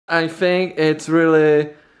I think it's really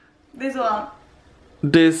This one.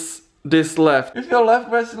 this left. If your left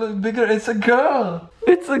breast looks bigger, it's a girl.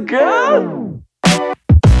 It's a girl.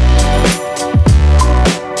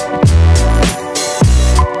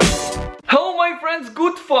 Hello my friends,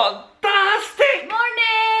 good fantastic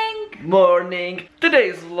morning.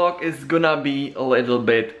 Today's vlog is gonna be a little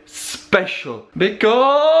bit special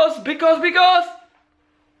because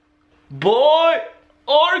boy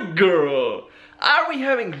or girl? Are we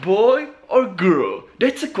having boy or girl?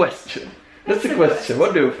 That's a question. That's a question.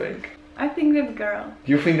 What do you think? I think that girl.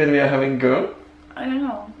 Do you think that we are having girl? I don't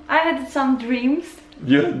know. I had some dreams.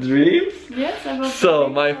 You have dreams? Yes, I will. So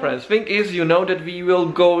my friends, thing is, you know that we will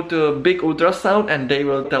go to a big ultrasound and they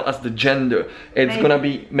will tell us the gender. It's gonna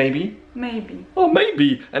be maybe? Maybe. Oh,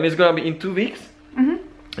 maybe. And it's gonna be in 2 weeks?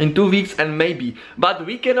 In 2 weeks and maybe. But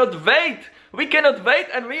we cannot wait. We cannot wait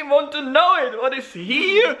and we want to know it. What is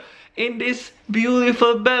here in this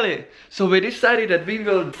beautiful belly? So we decided that we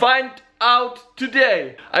will find out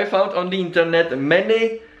today. I found on the internet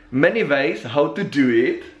many ways how to do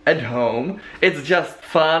it at home. It's just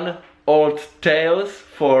fun old tales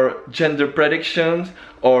for gender predictions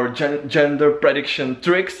or gender prediction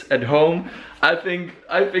tricks at home. I think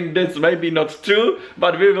that's maybe not true,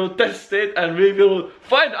 but we will test it and we will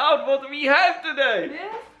find out what we have today.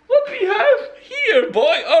 Yes. What we have here,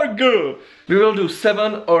 boy or girl? We will do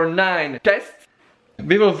 7 or 9 tests.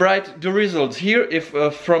 We will write the results here. If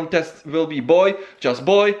from test will be boy, just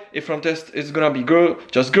boy. If from test is gonna be girl,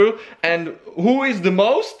 just girl. And who is the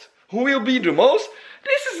most? Who will be the most?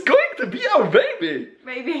 This is going to be our baby.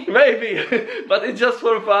 Maybe. Maybe. But it's just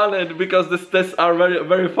for fun and because these tests are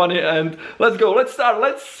very funny. And let's go, let's start.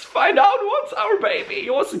 Let's find out what's our baby.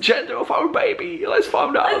 What's the gender of our baby. Let's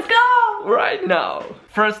find out. Let's go. Right now.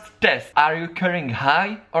 First test. Are you carrying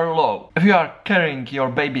high or low? If you are carrying your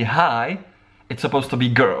baby high, it's supposed to be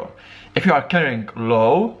girl. If you are carrying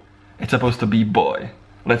low, it's supposed to be boy.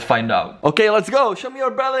 Let's find out. Okay, let's go. Show me your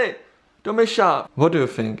belly. Tomisha. What do you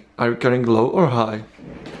think? Are you carrying low or high?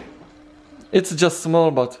 It's just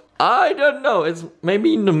small, but I don't know. It's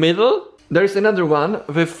maybe in the middle. There's another one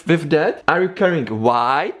with that. Are you carrying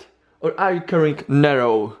wide or are you carrying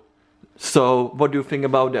narrow? So what do you think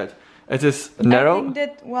about that? It is narrow? I think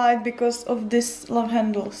that wide because of this love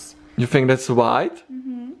handles. You think that's wide?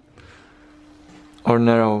 Or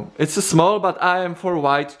narrow? It's a small, but I am for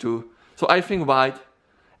wide too. So I think wide.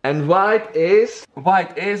 And white is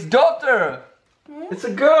daughter. It's a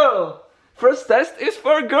girl. First test is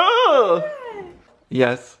for girl.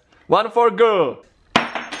 Yes, one for girl.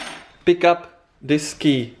 Pick up this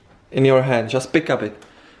key in your hand. Just pick up it.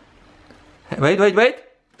 Wait. Hold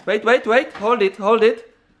it.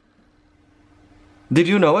 Did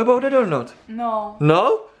you know about it or not? No.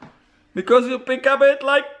 No? Because you pick up it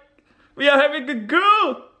like we are having a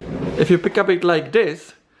girl. If you pick up it like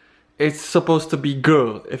this, it's supposed to be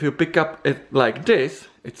girl. If you pick up it like this,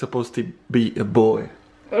 it's supposed to be a boy.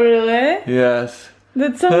 Really? Yes.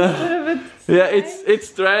 That sounds a little bit strange. Yeah, it's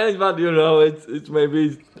strange, but you know, it's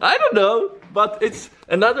maybe, I don't know, but it's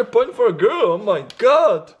another point for a girl. Oh my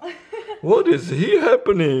god. What is here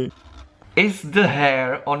happening? Is the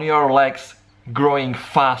hair on your legs growing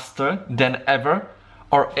faster than ever,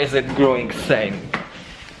 or is it growing same?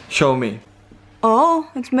 Show me. Oh,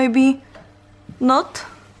 it's maybe not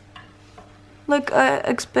like I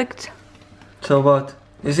expect. So what?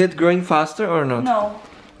 Is it growing faster or not? No.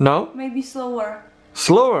 No? Maybe slower.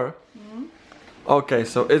 Slower? Okay,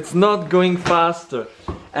 so it's not going faster.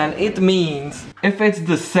 And it means if it's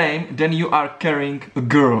the same, then you are carrying a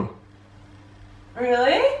girl.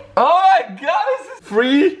 Really? Oh my god, this is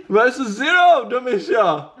 3 versus 0,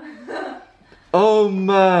 Domisha. Oh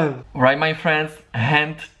man. Right, my friends,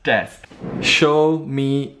 hand test. Show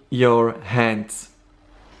me your hands.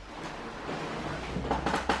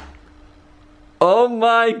 Oh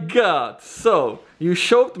my god. So, you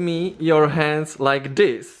showed me your hands like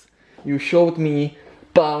this. You showed me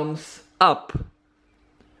palms up.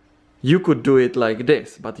 You could do it like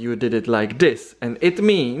this, but you did it like this. And it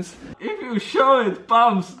means, if you show it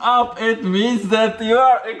palms up, it means that you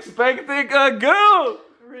are expecting a girl.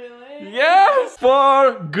 Really? Yes,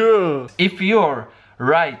 for girl. If your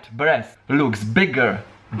right breast looks bigger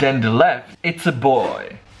than the left, it's a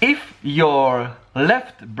boy. If your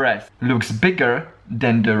left breast looks bigger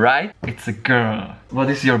than the right, it's a girl. What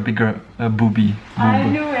is your bigger boobie? I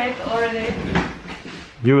knew it already.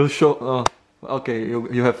 You will show. Okay,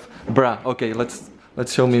 you have bra. Okay, let's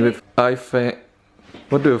show me with. I think.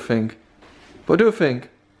 What do you think? What do you think?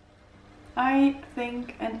 I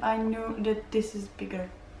think and I knew that this is bigger.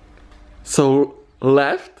 So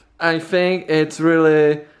left, I think it's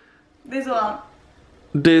really This one.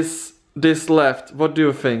 this left. What do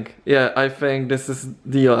you think? Yeah, I think this is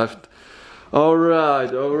the left.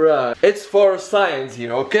 Alright, alright. It's for science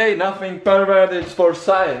here, okay? Nothing perverted, it's for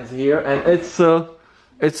science here, and it's a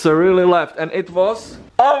really left, and it was.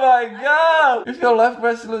 Oh my god! If your left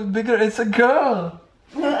breast looks bigger, it's a girl.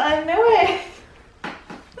 I know it.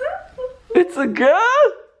 It's a girl.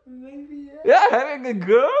 Maybe Yeah, having a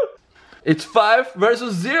girl. It's 5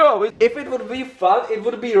 versus 0. If it would be fun, it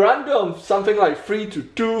would be random. Something like 3 to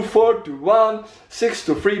 2, 4 to 1, 6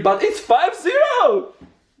 to 3, but it's 5-0.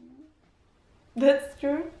 That's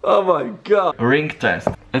true. Oh my god. Ring test.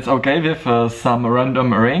 It's okay with some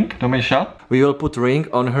random ring, Domisha. We will put ring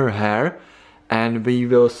on her hair and we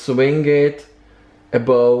will swing it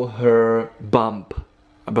above her bump,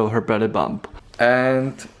 above her belly bump.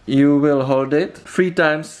 And you will hold it 3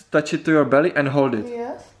 times, touch it to your belly and hold it.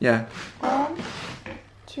 Yes. Yeah. 1,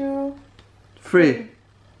 2, 3.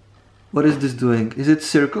 What is this doing? Is it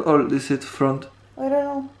circle or is it front? I don't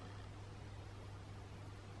know.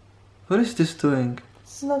 What is this doing?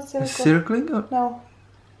 It's not circle. Is circling or? No.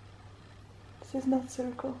 This is not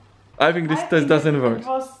circle. I think this test doesn't work. It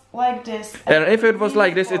was like this. And if it was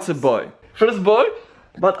like this, it's a boy. First boy,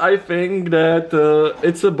 but I think that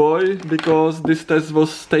it's a boy because this test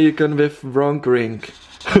was taken with wrong ring.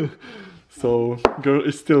 So, girl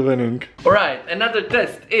is still winning. Alright, another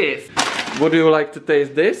test is... Would you like to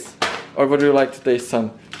taste this? Or would you like to taste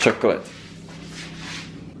some chocolate?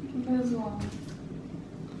 This one.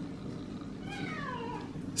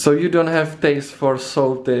 So you don't have taste for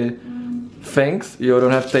salty things? You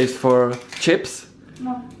don't have taste for chips?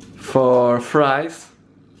 No. For fries?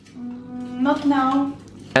 Not now.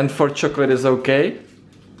 And for chocolate is okay?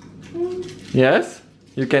 Yes?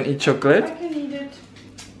 You can eat chocolate? I can eat it.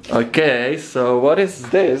 Okay, so what is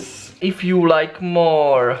this? If you like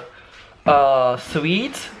more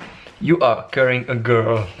sweets, you are carrying a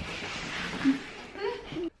girl.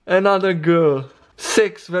 Another girl.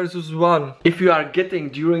 6 versus 1. If you are getting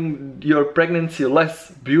during your pregnancy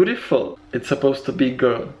less beautiful, it's supposed to be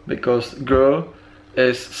girl, because girl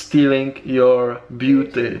is stealing your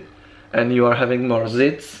beauty and you are having more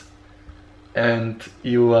zits and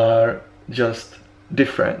you are just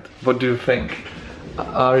different. What do you think?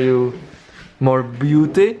 Are you more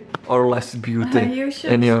beauty or less beauty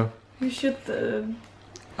in your... You should...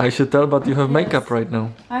 I should tell, but you have Yes. makeup right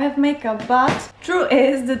now. I have makeup, but true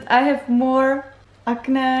is that I have more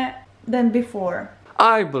acne than before.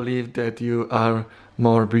 I believe that you are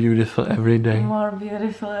more beautiful every day. More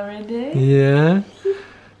beautiful every day. Yeah.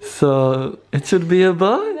 So it should be a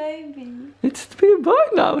boy. Maybe. It should be a boy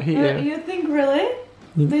now here. You think really?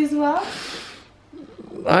 This well?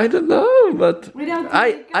 I don't know, but Without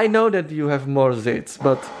I know that you have more zits,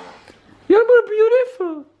 but you're more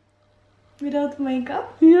beautiful. Without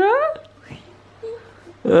makeup? Yeah.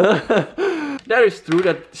 That is true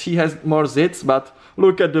that she has more zits, but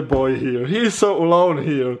look at the boy here. He's so alone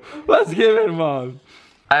here. Let's give him one.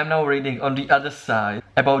 I am now reading on the other side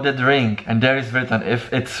about that ring, and there is written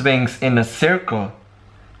if it swings in a circle,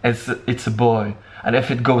 it's a boy, and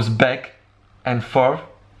if it goes back and forth,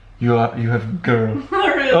 you have a girl.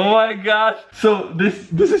 Really? Oh my god! So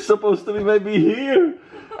this is supposed to be maybe here.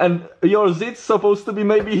 And your zit's supposed to be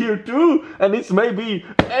maybe here too, and it's maybe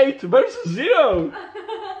 8 versus 0.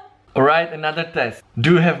 Alright, another test.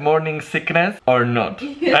 Do you have morning sickness or not?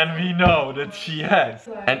 Yes. And we know that she has.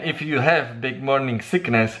 And if you have big morning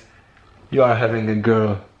sickness, you are having a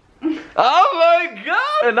girl. Oh my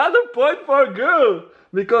god! Another point for a girl!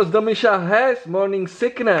 Because Domisha has morning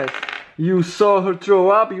sickness. You saw her throw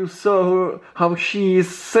up, you saw her how she is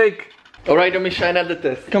sick. Alright, Domisha, another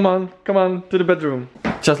test. Come on, to the bedroom.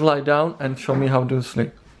 Just lie down and show me how to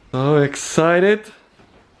sleep. So excited.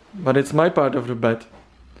 But it's my part of the bed.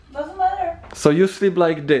 Doesn't matter. So you sleep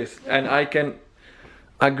like this, and I can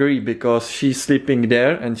agree because she's sleeping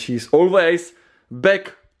there and she's always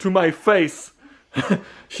back to my face.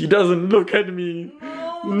 She doesn't look at me.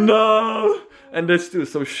 No. And that's true.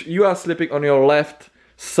 So you are sleeping on your left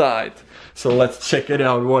side. So let's check it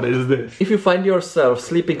out. What is this? If you find yourself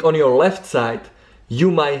sleeping on your left side,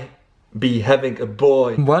 you might be having a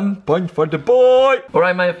boy. 1 point for the boy.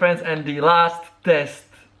 Alright, my friends, and the last test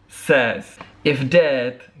says if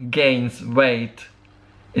dad gains weight,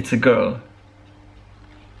 it's a girl.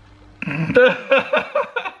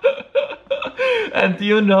 And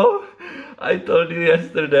you know, I told you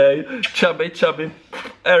yesterday, chubby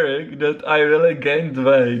Erik, that I really gained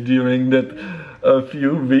weight during that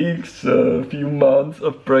few weeks, few months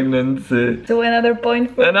of pregnancy. So another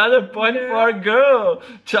point for... Another point for a girl.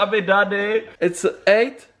 Chubby daddy. It's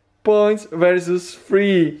 8 points versus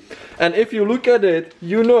 3. And if you look at it,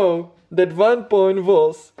 you know that one point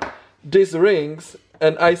was these rings,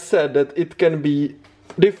 and I said that it can be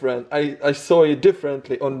different. I saw it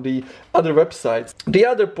differently on the other websites. The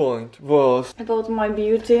other point was about my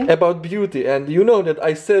beauty. About beauty, and you know that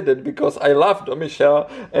I said it because I love Domisha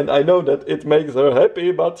and I know that it makes her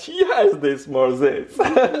happy, but she has this more this.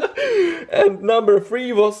 And number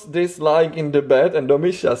 3 was this lying in the bed, and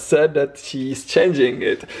Domisha said that she is changing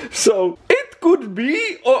it. So it could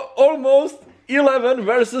be almost 11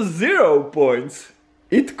 versus 0 points.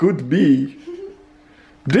 It could be.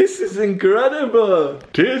 This is incredible!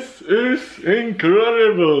 This is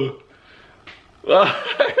incredible!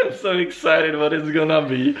 I'm so excited what it's gonna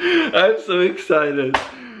be. I'm so excited.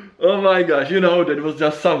 Oh my gosh, you know, that was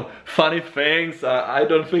just some funny things. I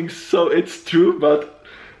don't think so it's true, but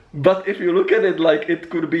if you look at it like it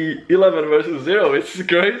could be 11 versus 0, it's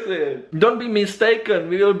crazy. Don't be mistaken,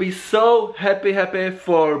 we will be so happy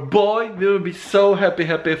for boy, we will be so happy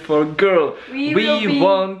for girl. We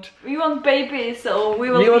want baby, so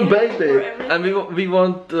we want baby, and we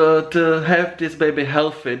want to have this baby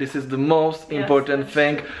healthy. This is the most important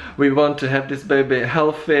thing. We want to have this baby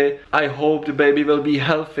healthy. I hope the baby will be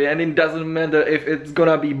healthy, and it doesn't matter if it's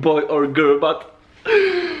gonna be boy or girl, but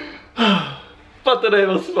but today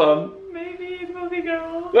was fun. Maybe it will be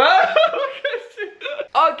girl.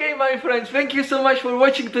 Okay, my friends, thank you so much for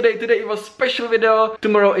watching today. Today it was special video.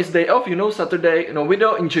 Tomorrow is day off, you know, Saturday, no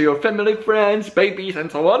video. Enjoy your family, friends, babies,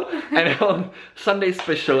 and so on. And on Sunday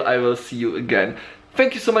special, I will see you again.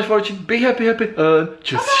 Thank you so much for watching. Be happy, and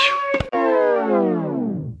just.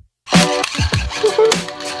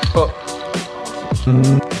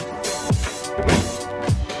 Oh.